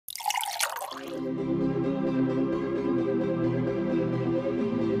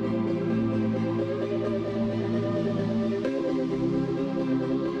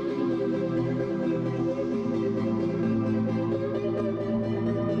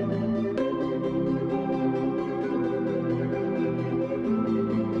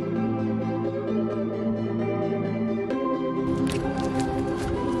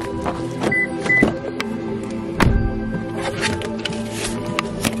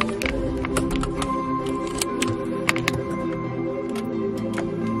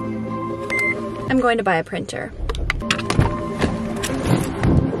I'm going to buy a printer.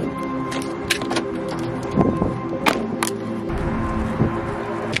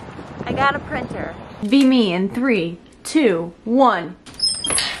 I got a printer. Be me in 3, 2, 1.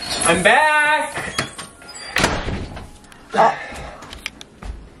 I'm back! Oh.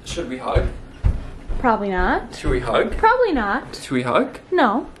 Should we hug? Probably not. Should we hug? Probably not. Should we hug?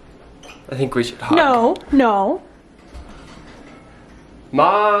 No. I think we should hug. No. No.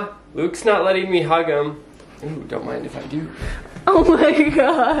 Ma, Luke's not letting me hug him. Ooh, don't mind if I do. Oh my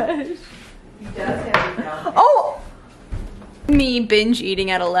gosh. He does have a dog. Oh! Me binge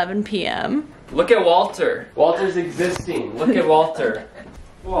eating at 11 p.m. Look at Walter. Walter's existing. Look at Walter.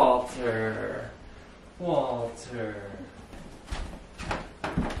 Walter. Walter.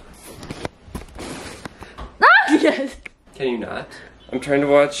 Ah! Yes. Can you not? I'm trying to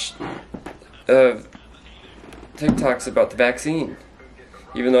watch TikToks about the vaccine.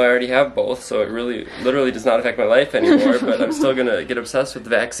 Even though I already have both, so it really, literally does not affect my life anymore, but I'm still gonna get obsessed with the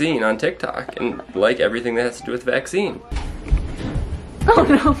vaccine on TikTok and like everything that has to do with the vaccine. Oh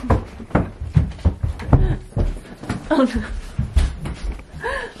no. Oh no.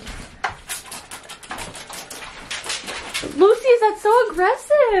 Lucy, is that so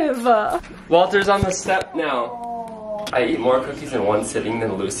aggressive? Walter's on the step now. I eat more cookies in one sitting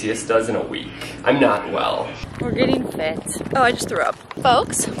than Lucius does in a week. I'm not well. We're getting fit. Oh, I just threw up.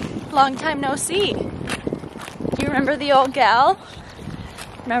 Folks, long time no see. You remember the old gal?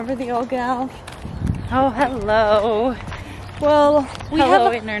 Remember the old gal? Oh, hello. Well, we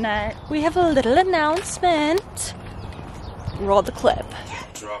Hello, internet. We have a little announcement. Roll the clip.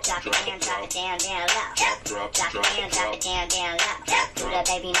 Drop it down, drop it down, down low. Drop it down, drop it down, down low. Do the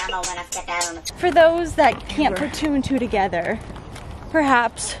baby mama when I step out on the. For those that can't put two and two together,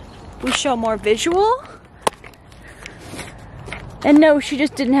 perhaps we show more visual. And no, she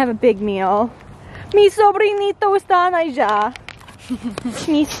just didn't have a big meal. Mi sobrinito está allá.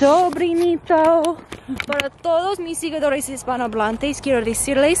 Mi sobrinito. Para todos mis seguidores hispanohablantes, quiero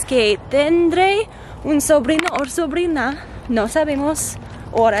decirles que tendré un sobrino o sobrina. No sabemos.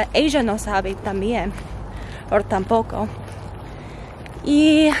 Ahora ella no sabe también. O tampoco.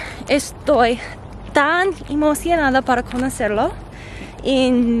 Y estoy tan emocionada para conocerlo.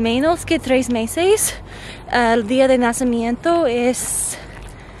 En menos que 3 meses, el día de nacimiento es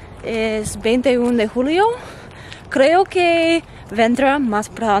 21 de julio. Creo que vendrá más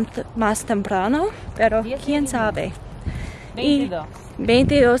pronto, más temprano, pero quién sabe. 22.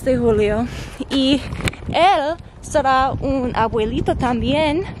 22 de julio. Y él será un abuelito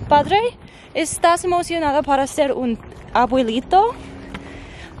también. Padre, ¿estás emocionado para ser un abuelito?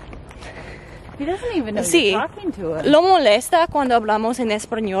 He doesn't even know Sí. you're talking to him. Lo molesta cuando hablamos en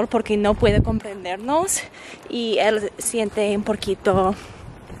español porque no puede comprendernos y él siente un poquito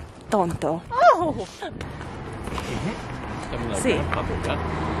tonto. Oh! Sí.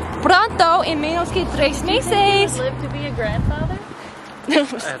 Pronto, en menos que 3 meses. Live to be a grandfather?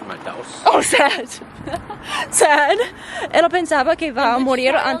 Oh, sad. Sad. Él pensaba que va a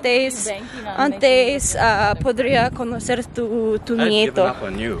morir antes podría conocer tu I've nieto. given up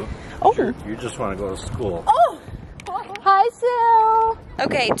on you. Oh. You just want to go to school. Oh. Hi, Sue.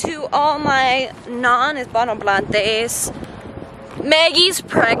 Okay, to all my non-hispanohablantes, Maggie's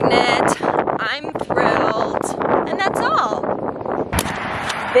pregnant. I'm thrilled. And that's all.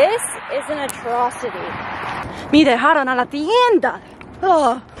 This is an atrocity. Me dejaron a la tienda.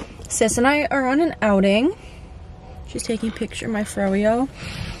 Oh. Sis and I are on an outing. She's taking a picture of my froyo.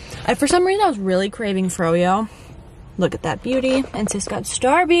 For some reason, I was really craving froyo. Look at that beauty. And Sis got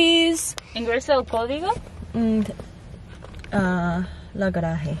Starbies. ¿Ingresa el código? And, la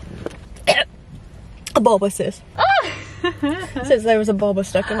garaje. A boba, Sis. Says there was a boba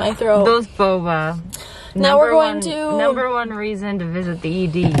stuck in my throat. Those boba. Now we're going to... Number one reason to visit the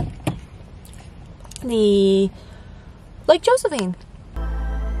ED. The Lake Josephine.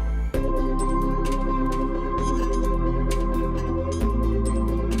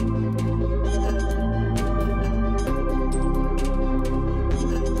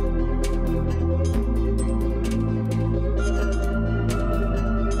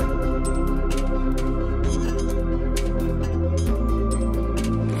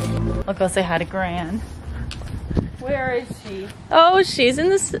 I'll go say hi to Gran. Where is she? Oh, she's in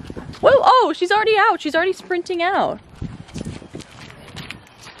this. Whoa! Oh, she's already out. She's already sprinting out.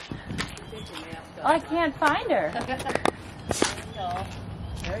 Oh, I can't find her. There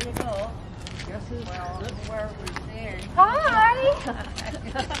you go. Guess who's where we're staying. Hi!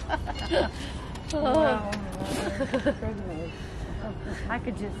 Wow. I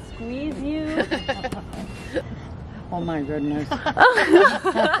could just squeeze you. Oh my goodness.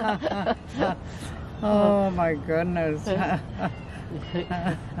 Oh my goodness.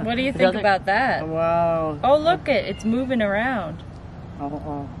 What do you think about that? Wow. Oh, look it's moving around.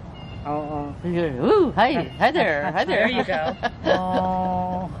 Oh. Oh. Ooh, hi there, hi There there. you go.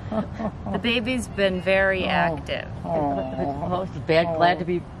 Oh. The baby's been very active. Oh, it's bad. Glad to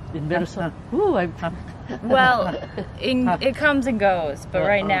be in Minnesota. Ooh, I'm. Well, it comes and goes, but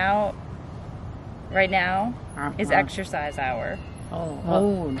right now is exercise hour.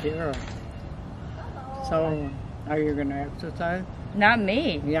 Oh dear. So, are you gonna exercise? Not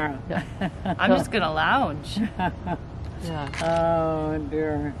me. Yeah. I'm just gonna lounge. Yeah. Oh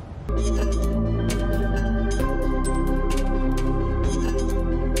dear.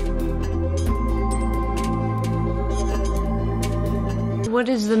 What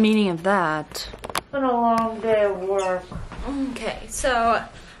is the meaning of that? Been a long day of work. Okay, so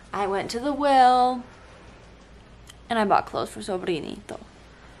I went to the Will and I bought clothes for sobrinito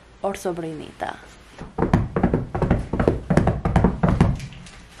or sobrinita.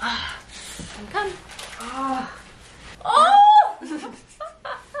 Come. Oh!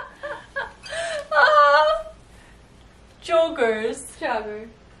 Joggers. Jogger.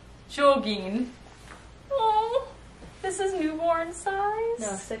 Jogging. Oh, this is newborn size?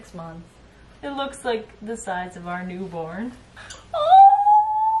 No, 6 months. It looks like the size of our newborn. Oh!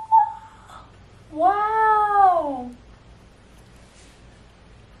 Wow!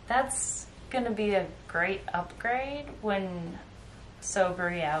 That's gonna be a great upgrade when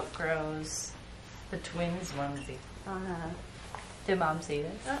Sobri outgrows the twins onesie. Did Mom see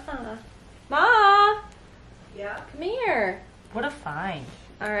this? Ma! Yeah. Come here. What a find.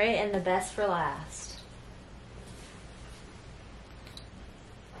 Alright, and the best for last.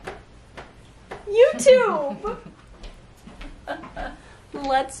 YouTube!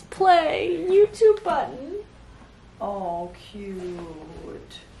 Let's play. YouTube button. Oh, cute.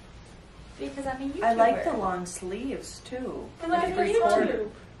 Because I'm a YouTuber. I like the long sleeves too. I like the Three-quarter. YouTube.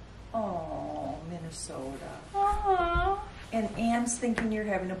 Oh, Minnesota. Aww. And Anne's thinking you're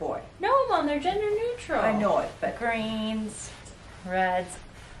having a boy. No, Mom, they're gender neutral. I know it, but Greens, reds.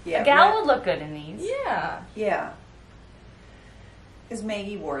 yeah. A gal red- would look good in these. Yeah. Yeah. Because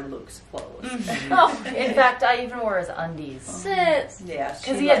Maggie wore Luke's clothes. Oh, in fact, I even wore his undies. Sit. Yeah,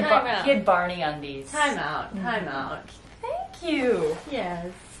 Because she he had Time out. he had Barney undies. Time out. Time out. Thank you. Yes.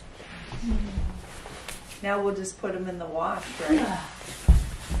 Now we'll just put them in the wash, right?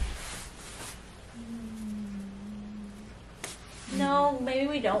 No, maybe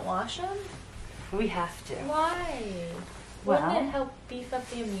we don't wash them? We have to. Why? Well- Wouldn't it help beef up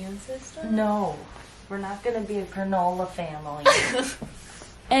the immune system? No, we're not going to be a granola family.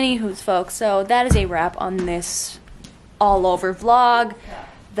 Anywho's, folks, so that is a wrap on this all over vlog.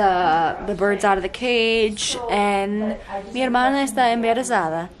 The bird's out of the cage, and mi hermana está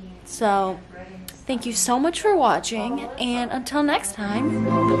embarazada. So, thank you so much for watching, and until next time,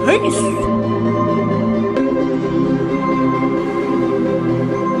 peace!